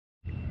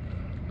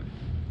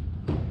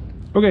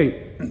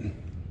Okay,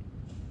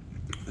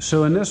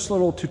 so in this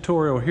little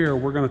tutorial here,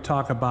 we're going to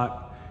talk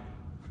about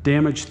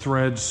damaged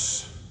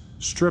threads,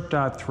 stripped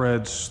out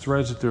threads,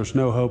 threads that there's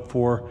no hope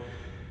for.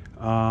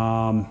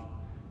 And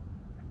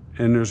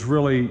there's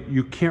really,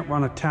 you can't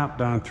run a tap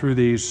down through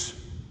these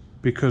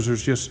because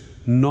there's just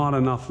not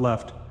enough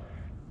left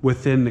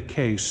within the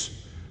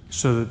case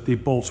so that the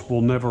bolts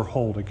will never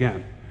hold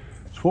again.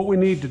 So what we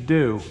need to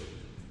do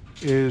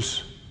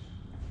is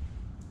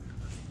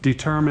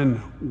determine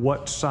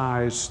what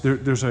size.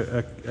 There's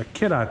a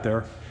kit out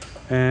there,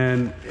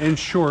 and in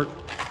short,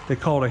 they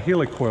call it a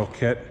Heli Coil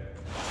kit.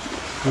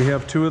 We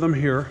have two of them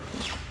here.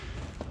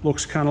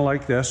 Looks kind of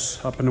like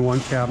this, up into one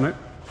cabinet.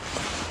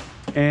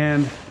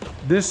 And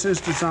this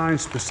is designed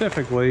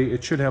specifically,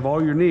 it should have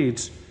all your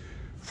needs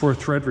for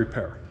thread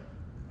repair.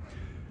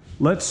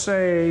 Let's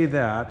say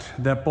that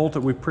that bolt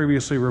that we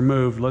previously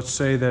removed, let's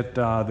say that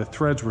the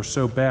threads were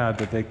so bad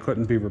that they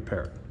couldn't be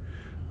repaired.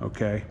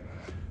 Okay,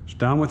 it's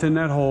down within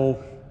that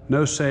hole,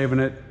 no saving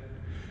it.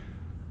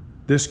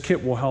 This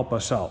kit will help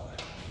us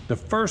out. The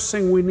first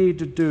thing we need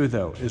to do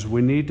though is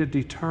we need to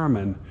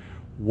determine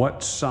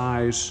what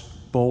size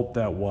bolt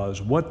that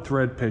was, what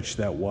thread pitch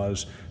that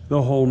was,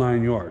 the whole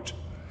 9 yards.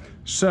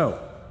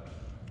 So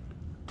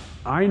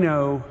I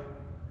know,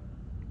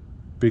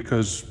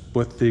 because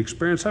with the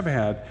experience I've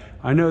had,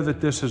 I know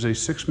that this is a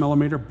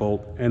 6mm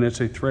bolt and it's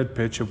a thread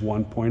pitch of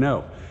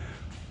 1.0.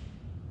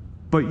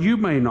 But you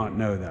may not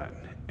know that,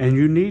 and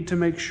you need to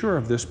make sure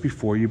of this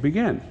before you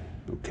begin,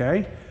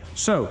 okay?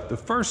 So the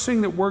first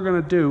thing that we're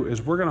gonna do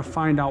is we're gonna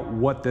find out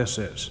what this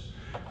is.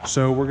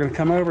 So we're gonna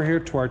come over here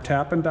to our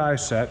tap and die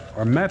set,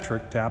 our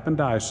metric tap and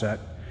die set,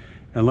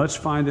 and let's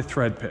find the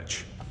thread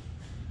pitch.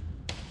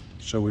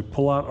 So we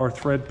pull out our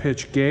thread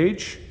pitch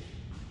gauge,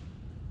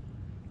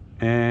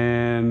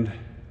 and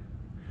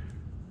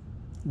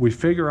we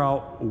figure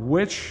out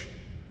which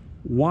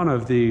one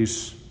of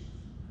these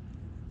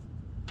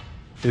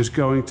is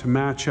going to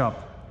match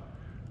up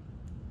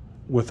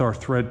with our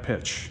thread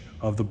pitch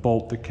of the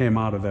bolt that came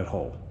out of that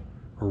hole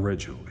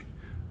originally,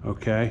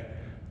 okay?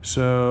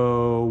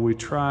 So we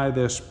try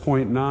this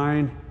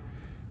 0.9,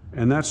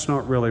 and that's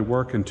not really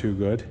working too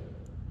good.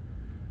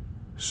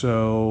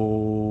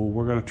 So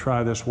we're gonna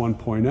try this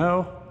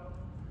 1.0.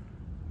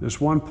 This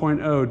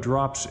 1.0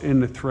 drops in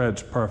the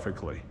threads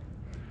perfectly.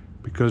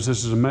 Because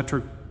this is a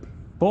metric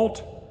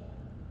bolt,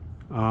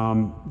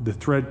 the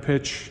thread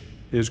pitch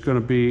is going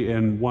to be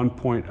in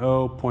 1.0,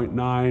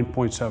 0.9,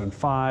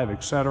 0.75,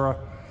 etc.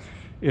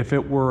 If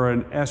it were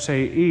an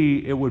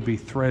SAE, it would be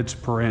threads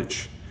per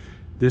inch.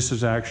 This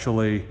is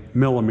actually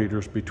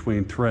millimeters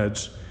between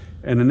threads.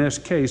 And in this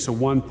case, a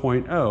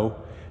 1.0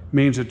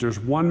 means that there's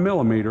 1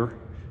 millimeter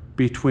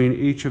between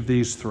each of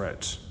these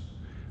threads.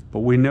 But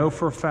we know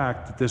for a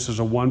fact that this is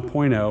a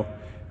 1.0,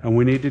 and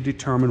we need to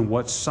determine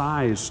what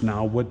size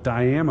now, what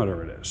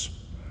diameter it is.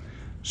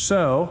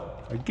 So,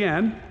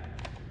 again,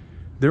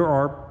 there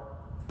are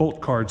bolt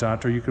cards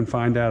out there, you can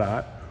find that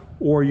out,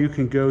 or you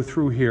can go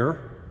through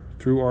here,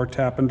 through our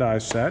tap and die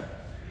set,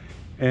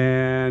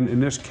 and in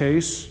this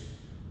case,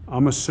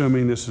 I'm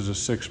assuming this is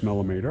a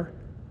 6mm,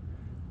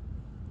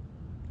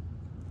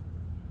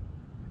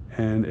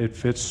 and it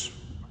fits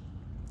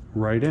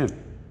right in,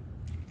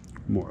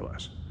 more or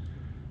less.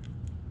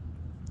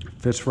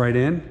 Fits right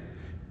in,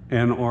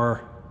 and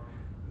our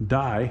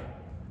die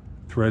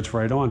threads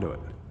right onto it.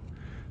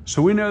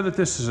 So we know that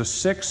this is a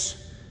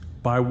 6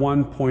 by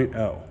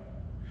 1.0.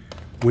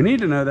 We need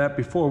to know that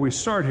before we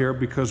start here,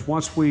 because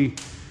once we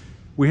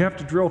have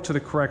to drill to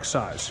the correct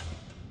size.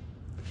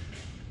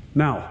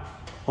 Now,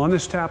 on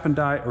this tap and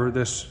die, or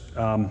this,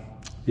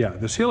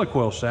 this Heli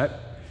Coil set,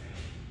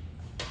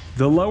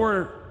 the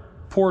lower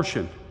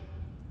portion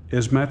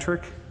is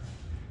metric,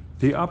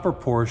 the upper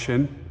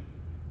portion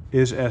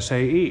is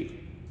SAE.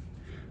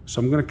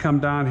 So I'm going to come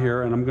down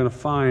here and I'm going to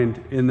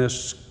find in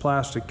this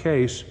plastic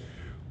case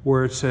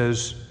where it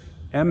says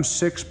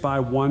M6 by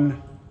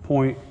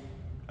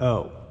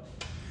 1.0.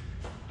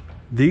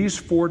 These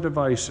 4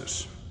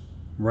 devices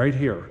right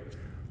here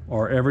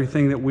are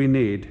everything that we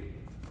need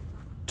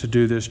to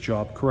do this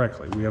job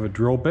correctly. We have a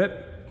drill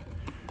bit,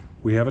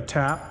 we have a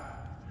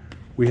tap,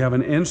 we have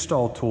an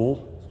install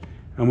tool,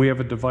 and we have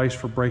a device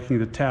for breaking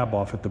the tab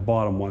off at the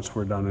bottom once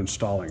we're done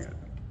installing it.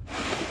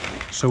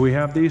 So we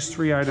have these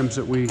 3 items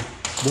that we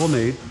will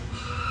need,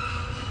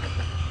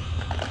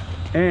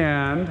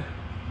 and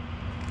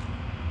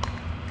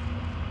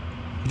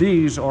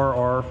these are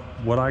our,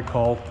 what I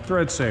call,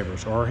 thread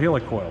savers, or our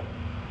Heli Coil.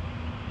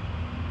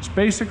 It's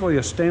basically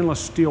a stainless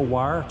steel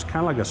wire. It's kind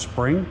of like a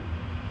spring,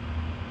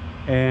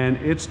 and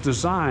it's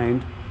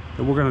designed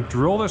that we're going to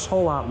drill this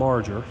hole out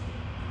larger,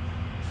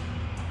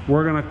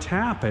 we're going to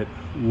tap it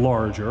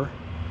larger,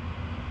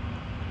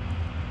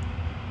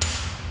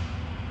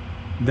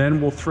 then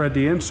we'll thread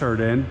the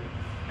insert in,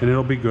 and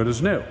it'll be good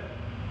as new.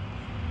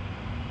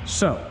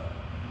 So,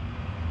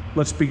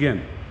 let's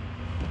begin.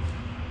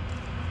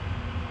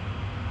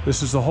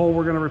 This is the hole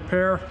we're going to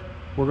repair.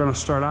 We're going to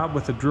start out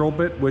with the drill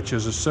bit, which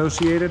is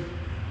associated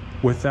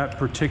with that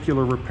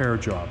particular repair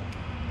job.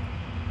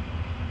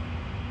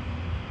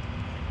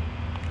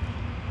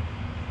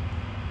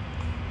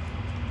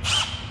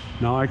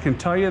 Now I can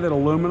tell you that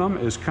aluminum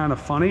is kind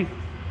of funny,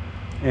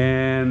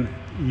 and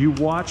you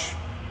watch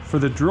for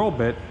the drill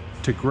bit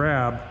to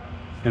grab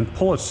and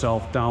pull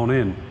itself down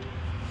in.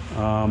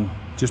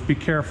 Just be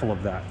careful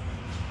of that.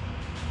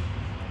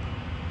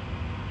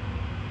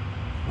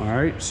 All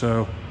right,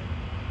 so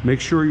make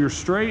sure you're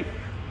straight.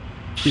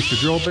 Keep the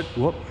drill bit,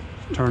 whoop,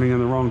 turning in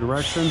the wrong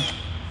direction.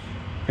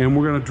 And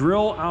we're gonna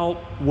drill out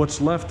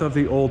what's left of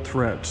the old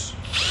threads.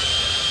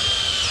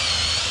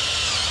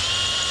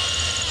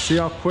 See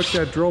how quick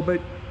that drill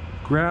bit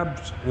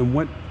grabbed and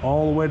went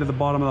all the way to the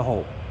bottom of the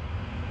hole.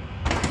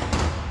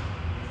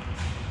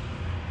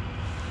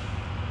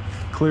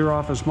 Clear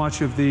off as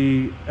much of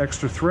the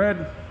extra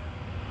thread.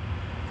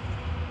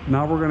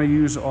 Now we're going to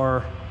use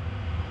our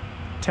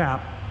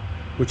tap,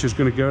 which is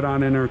going to go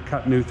down in there and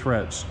cut new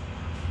threads.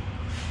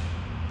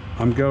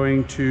 I'm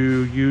going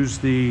to use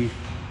the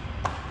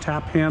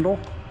tap handle.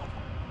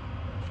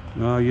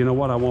 You know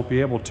what? I won't be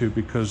able to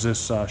because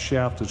this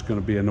shaft is going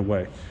to be in the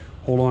way.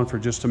 Hold on for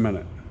just a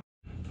minute.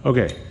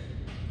 Okay.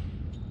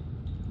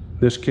 In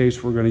this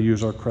case, we're going to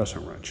use our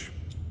crescent wrench.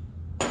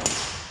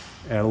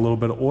 Add a little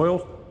bit of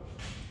oil.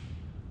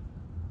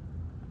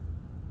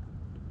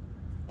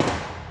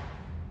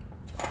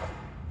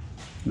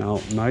 Now,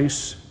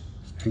 nice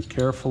and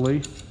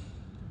carefully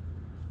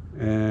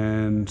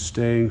and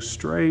staying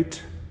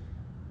straight,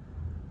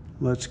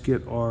 let's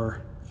get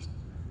our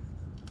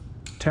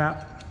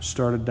tap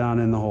started down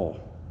in the hole.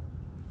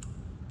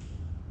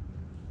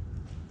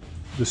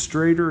 The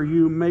straighter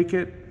you make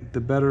it,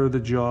 the better the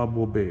job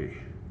will be.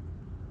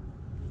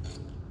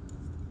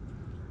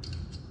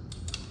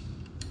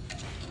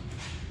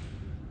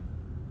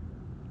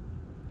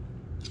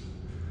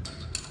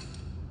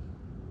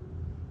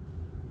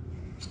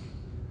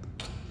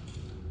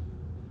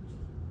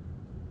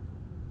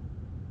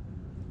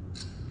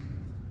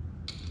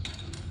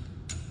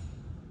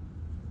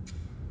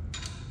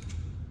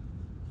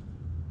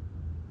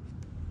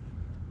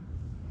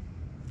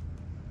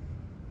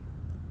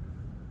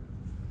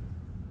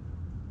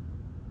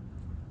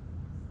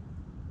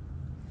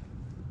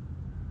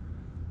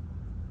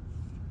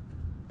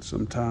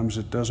 Sometimes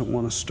it doesn't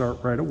want to start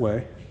right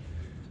away.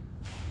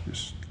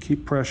 Just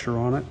keep pressure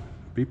on it,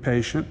 be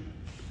patient.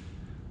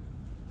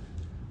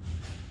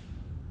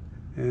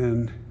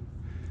 And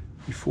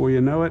before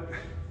you know it,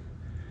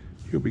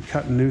 you'll be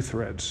cutting new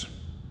threads.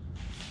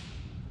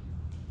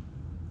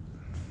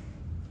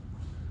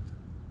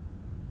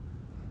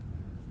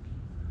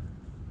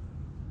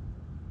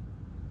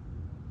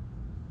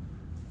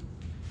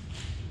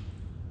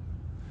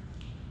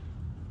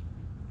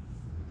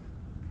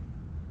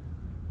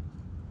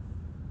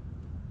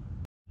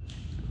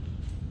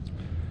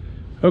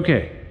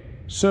 Okay,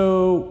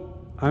 so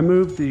I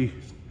moved the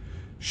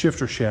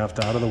shifter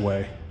shaft out of the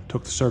way,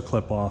 took the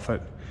circlip off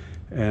it,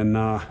 and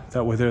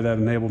that way there, that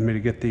enabled me to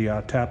get the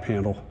tap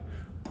handle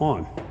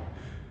on.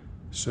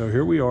 So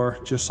here we are,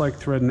 just like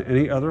threading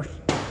any other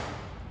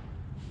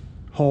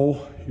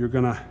hole. You're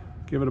gonna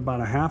give it about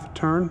a half a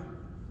turn,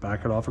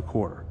 back it off a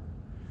quarter.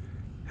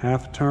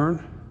 Half a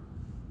turn,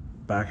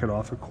 back it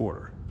off a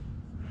quarter.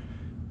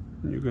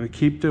 And you're gonna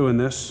keep doing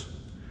this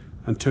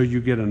until you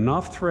get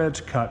enough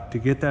threads cut to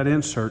get that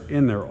insert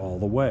in there all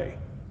the way.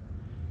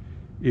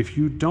 If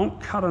you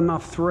don't cut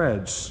enough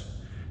threads,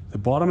 the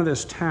bottom of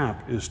this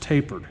tap is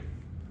tapered.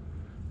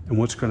 And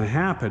what's going to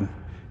happen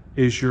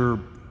is your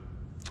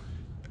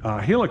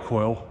Heli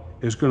Coil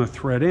is going to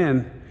thread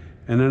in,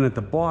 and then at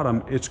the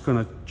bottom it's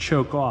going to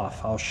choke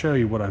off. I'll show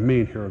you what I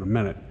mean here in a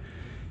minute.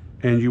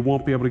 And you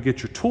won't be able to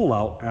get your tool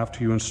out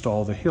after you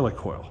install the Heli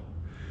Coil.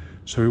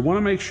 So we want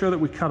to make sure that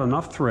we cut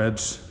enough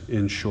threads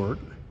in short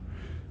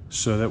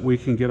so that we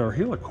can get our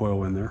Heli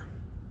Coil in there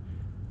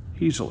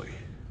easily.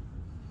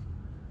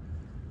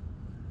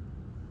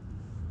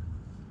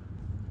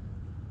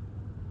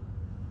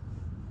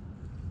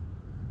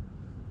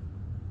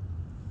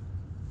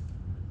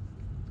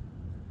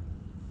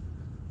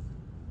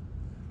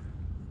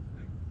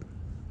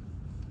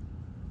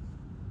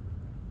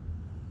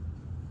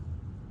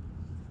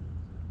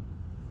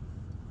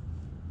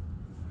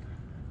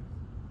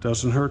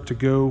 Doesn't hurt to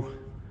go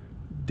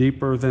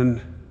deeper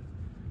than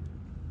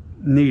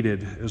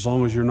needed as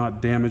long as you're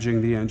not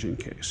damaging the engine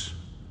case.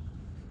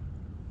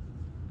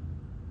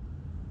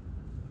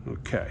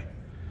 Okay,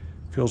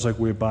 feels like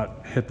we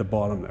about hit the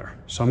bottom there.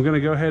 So I'm going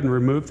to go ahead and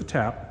remove the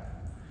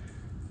tap.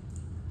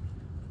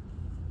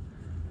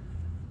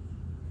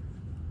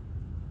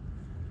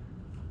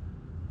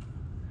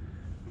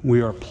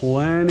 We are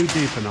plenty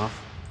deep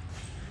enough.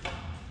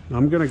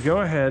 I'm going to go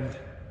ahead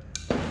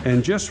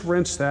and just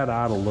rinse that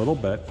out a little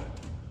bit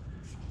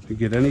to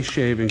get any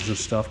shavings and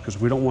stuff because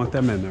we don't want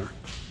them in there.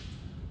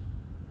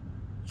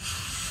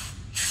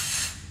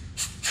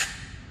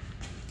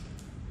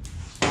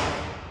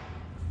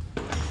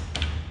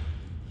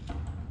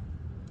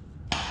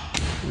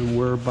 And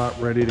we're about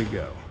ready to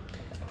go.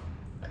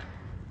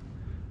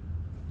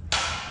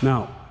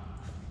 Now,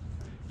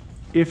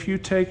 if you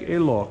take a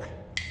look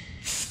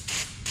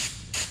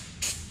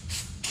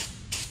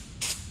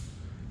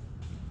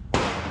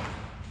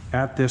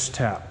at this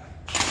tap,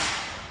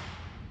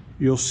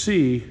 you'll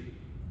see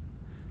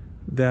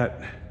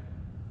that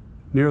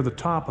near the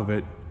top of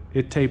it,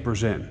 it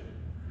tapers in,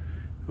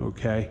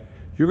 okay?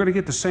 You're gonna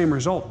get the same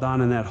result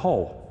down in that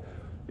hole.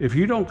 If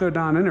you don't go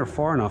down in there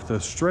far enough,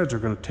 those threads are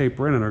gonna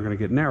taper in and they're gonna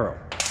get narrow.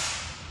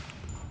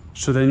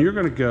 So then you're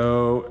gonna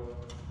go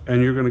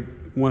and you're gonna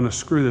wanna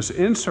screw this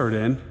insert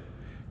in,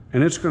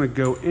 and it's gonna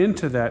go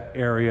into that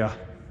area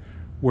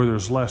where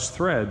there's less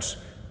threads,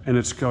 and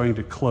it's going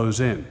to close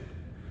in.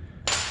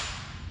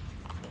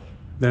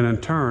 Then in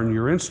turn,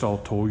 your install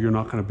tool, you're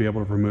not gonna be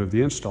able to remove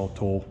the install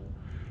tool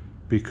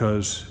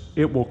because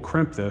it will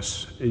crimp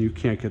this and you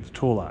can't get the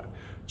tool out.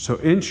 So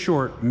in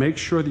short, make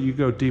sure that you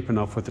go deep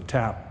enough with the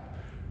tap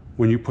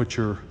when you put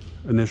your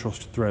initial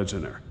threads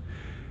in there.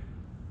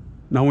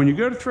 Now when you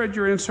go to thread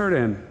your insert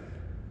in,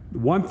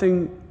 one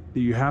thing that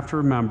you have to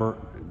remember,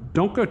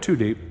 don't go too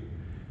deep.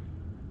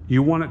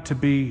 You want it to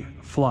be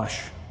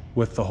flush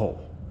with the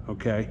hole,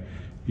 okay?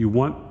 You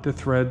want the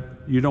thread,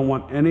 you don't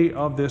want any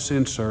of this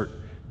insert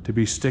to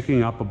be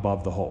sticking up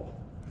above the hole.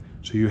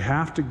 So you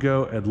have to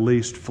go at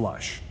least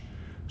flush.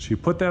 So you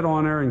put that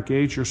on there,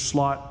 engage your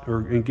slot,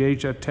 or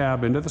engage that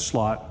tab into the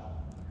slot.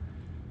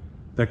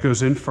 That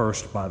goes in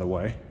first, by the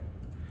way.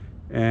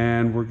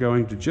 And we're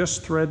going to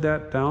just thread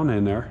that down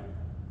in there.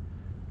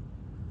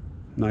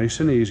 Nice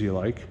and easy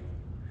like.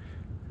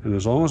 And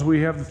as long as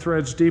we have the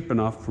threads deep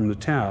enough from the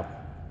tab,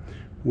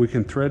 we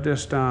can thread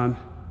this down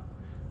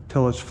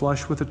till it's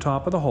flush with the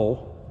top of the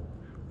hole,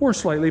 or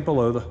slightly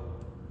below the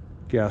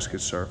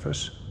gasket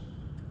surface.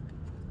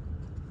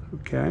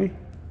 Okay,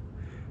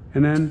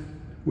 and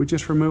then we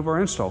just remove our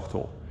install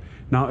tool.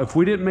 Now, if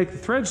we didn't make the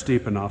threads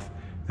deep enough,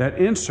 that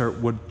insert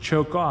would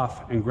choke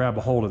off and grab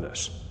a hold of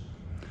this.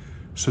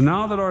 So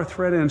now that our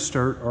thread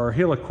insert, or our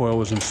Heli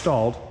Coil, is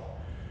installed,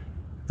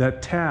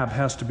 that tab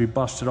has to be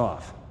busted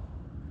off.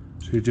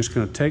 So you're just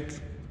going to take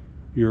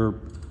your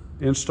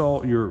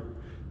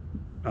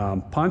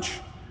punch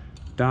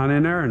down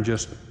in there and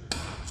just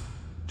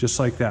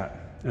like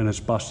that, and it's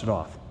busted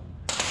off.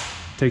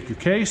 Take your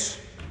case,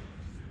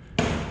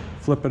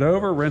 flip it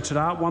over, rinse it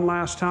out one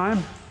last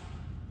time,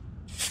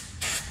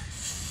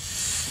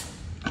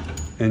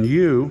 and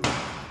you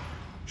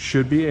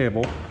should be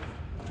able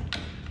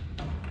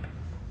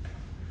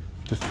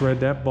to thread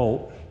that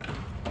bolt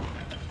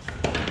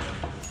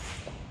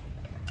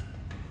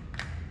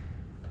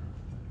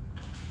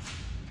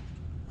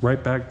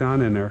right back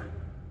down in there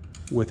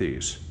with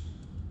ease.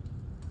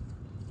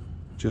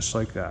 Just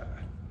like that.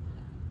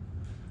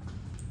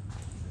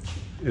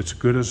 It's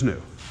good as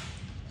new.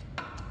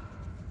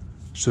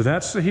 So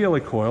that's the Heli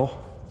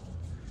Coil,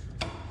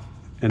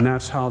 and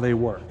that's how they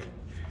work.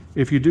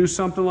 If you do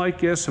something like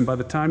this, and by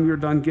the time you're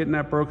done getting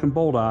that broken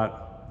bolt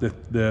out,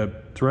 the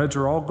threads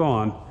are all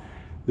gone,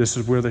 this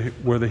is where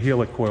the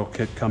Heli Coil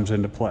kit comes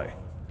into play.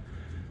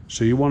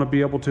 So you want to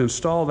be able to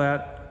install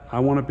that. I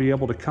want to be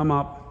able to come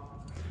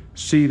up,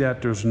 see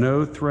that there's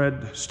no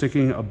thread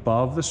sticking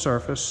above the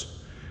surface,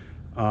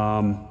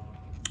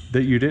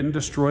 that you didn't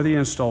destroy the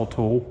install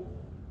tool,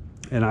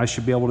 and I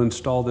should be able to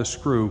install this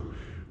screw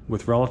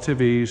with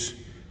relative ease.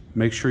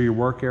 Make sure your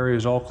work area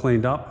is all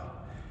cleaned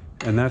up,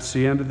 and that's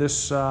the end of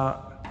this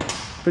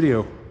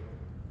video.